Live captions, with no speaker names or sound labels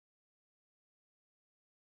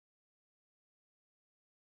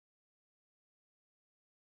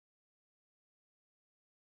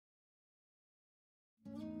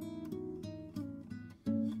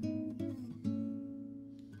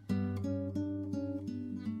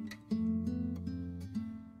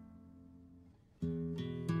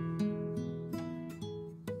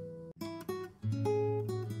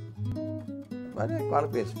But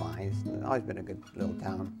Guadalupe is fine. It's always been a good little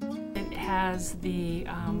town. It has the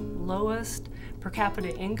lowest per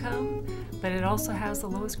capita income, but it also has the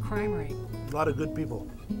lowest crime rate. A lot of good people.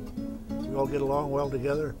 We all get along well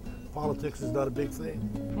together. Politics is not a big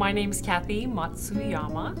thing. My name is Kathy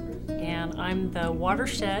Matsuyama, and I'm the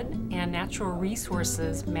Watershed and Natural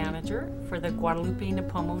Resources Manager for the Guadalupe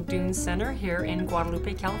Nipomo Dune Center here in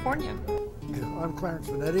Guadalupe, California. I'm Clarence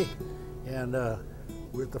Vanetti, and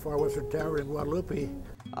we're at the far western tower in Guadalupe.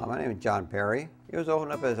 My name is John Perry. It was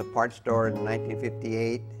opened up as a parts store in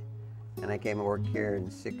 1958, and I came and worked here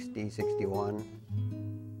in 60, 61.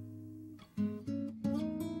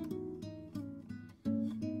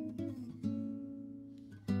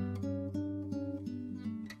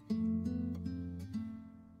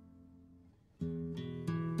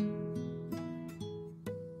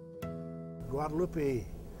 Guadalupe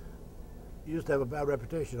used to have a bad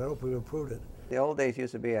reputation. I hope we've improved it. The old days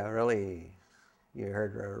used to be a really, you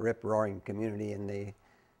heard, a rip-roaring community, and a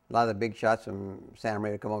lot of the big shots from Santa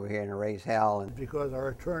Maria would come over here and raise hell. And because our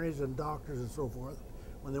attorneys and doctors and so forth,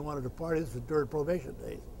 when they wanted to party, this was during probation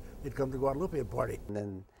days, they'd come to Guadalupe and party.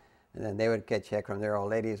 And then they would catch heck from their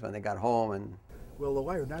old ladies when they got home, and well, the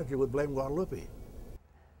wife naturally would blame Guadalupe.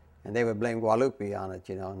 And they would blame Guadalupe on it,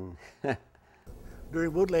 you know.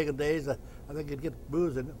 During bootlegging days, I think you'd get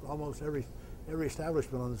booze in almost every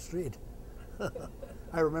establishment on the street.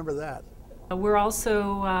 I remember that. We're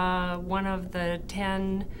also one of the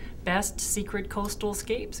 10 best secret coastal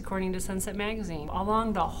escapes, according to Sunset Magazine.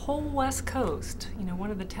 Along the whole West Coast, you know,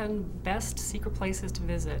 one of the 10 best secret places to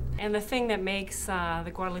visit. And the thing that makes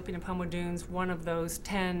the Guadalupe Nipomo Dunes one of those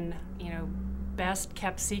 10, you know, best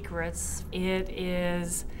kept secrets, it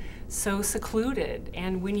is so secluded,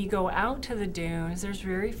 and when you go out to the dunes, there's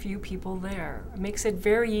very few people there. It makes it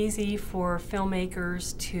very easy for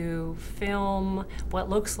filmmakers to film what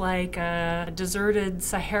looks like a deserted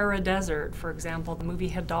Sahara desert, for example, the movie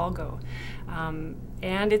Hidalgo.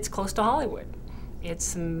 And it's close to Hollywood.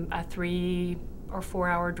 It's a 3 or 4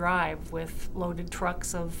 hour drive with loaded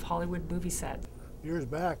trucks of Hollywood movie sets. Years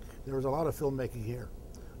back, there was a lot of filmmaking here.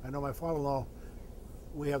 I know my father-in-law,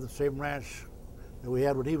 we have the same ranch that we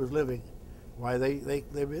had when he was living. Why, they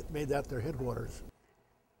made that their headquarters.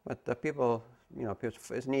 But the people, you know,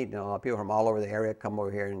 it's neat, you know, a lot of people from all over the area come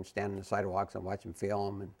over here and stand on the sidewalks and watch them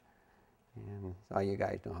film, and so you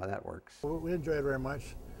guys know how that works. We enjoy it very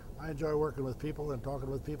much. I enjoy working with people and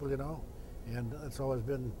talking with people, you know, and it's always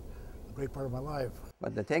been a great part of my life.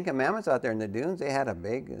 But the 10 Commandments out there in the dunes, they had a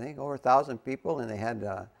big, I think over 1,000 people, and they had,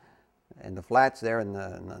 in the flats there in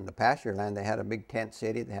the pasture land, they had a big tent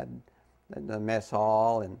city. They had the mess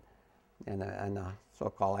hall and a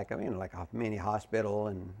so-called, like, you know, like a mini hospital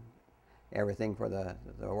and everything for the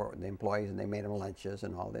employees, and they made them lunches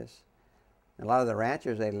and all this. And a lot of the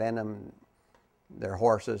ranchers, they lend them their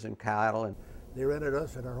horses and cattle. And they rented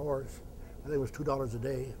us and our horse. I think it was $2 a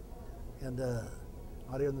day, and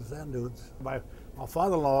out here in the sand dunes. My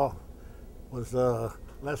father-in-law was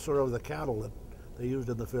lessor of the cattle that they used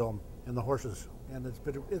in the film and the horses, and it's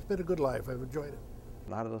been a good life. I've enjoyed it. A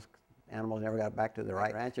lot of those animals never got back to the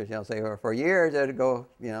right ranchers. You know, say for years they'd go,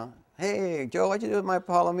 you know, hey Joe, what'd you do with my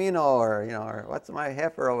palomino, or you know, or what's my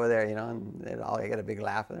heifer over there, you know, and they'd all get a big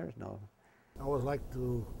laugh. And there's no. I always like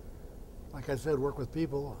to, like I said, work with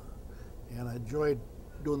people, and I enjoyed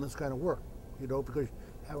doing this kind of work, you know, because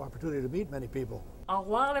you have opportunity to meet many people. A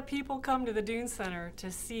lot of people come to the Dune Center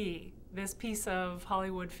to see this piece of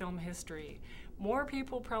Hollywood film history. More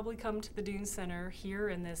people probably come to the Dune Center here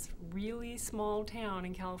in this really small town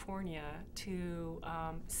in California to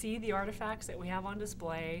see the artifacts that we have on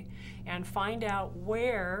display and find out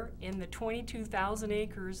where in the 22,000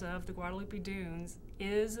 acres of the Guadalupe Dunes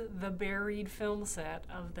is the buried film set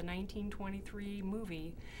of the 1923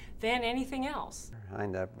 movie than anything else.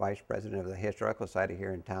 I'm the vice president of the Historical Society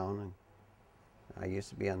here in town. And I used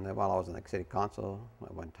to be on the, well, I was on the city council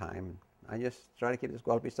at one time. I just try to keep this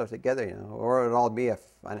Guadalupe stuff together, you know, or it'd all be if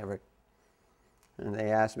I never. And they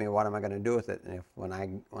asked me, what am I going to do with it? And if when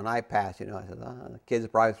I pass, you know, I said, the kids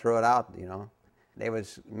would probably throw it out, you know. They would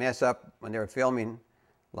mess up when they were filming.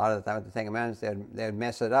 A lot of the time with the 10 Commandments, they'd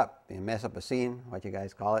mess it up, you know, mess up a scene, what you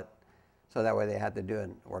guys call it. So that way they had to do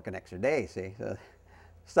it, work an extra day, see. So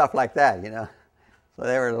stuff like that, you know. So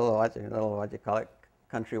they were a little, what you call it,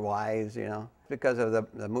 country wise, you know. Because of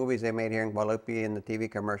the movies they made here in Guadalupe and the TV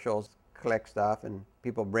commercials, collect stuff, and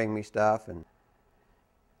people bring me stuff, and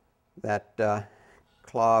that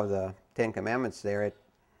claw of the 10 Commandments there, it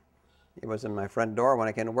was in my front door when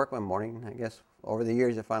I came to work one morning. I guess over the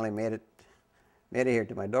years it finally made it here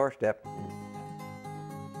to my doorstep.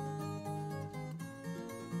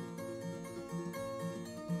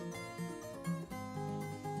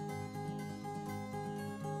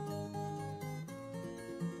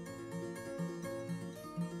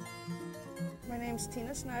 name's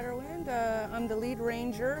Tina Snyderwind. I'm the lead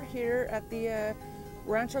ranger here at the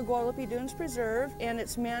Rancho Guadalupe Dunes Preserve, and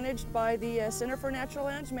it's managed by the Center for Natural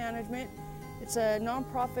Lands Management. It's a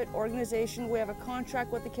nonprofit organization. We have a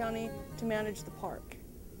contract with the county to manage the park.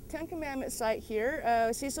 Ten Commandment site here,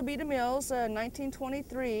 Cecil B. Demille's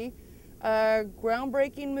 1923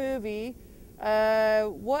 groundbreaking movie,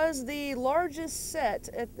 was the largest set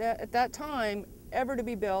at that time ever to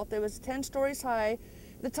be built. It was 10 stories high.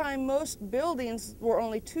 At the time, most buildings were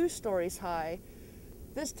only 2 stories high.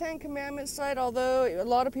 This Ten Commandment site, although a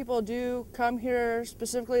lot of people do come here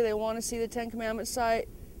specifically, they want to see the Ten Commandment site,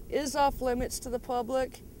 is off limits to the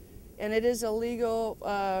public, and it is illegal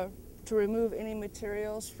to remove any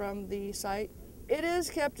materials from the site. It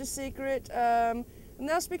is kept a secret, and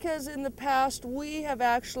that's because in the past we have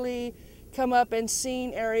actually come up and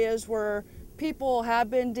seen areas where people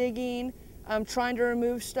have been digging, trying to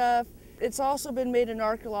remove stuff. It's also been made an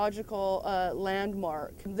archaeological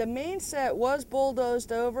landmark. The main set was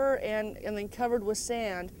bulldozed over and then covered with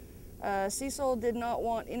sand. Cecil did not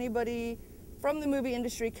want anybody from the movie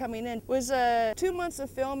industry coming in. It was 2 months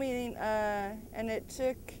of filming, and it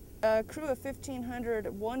took a crew of 1,500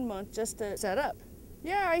 1 month just to set up.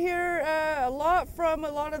 Yeah, I hear a lot from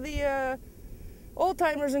a lot of the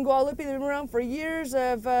old-timers in Guadalupe that have been around for years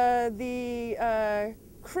of the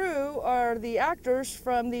crew or the actors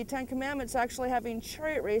from the Ten Commandments actually having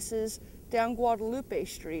chariot races down Guadalupe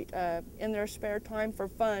Street in their spare time for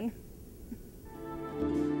fun.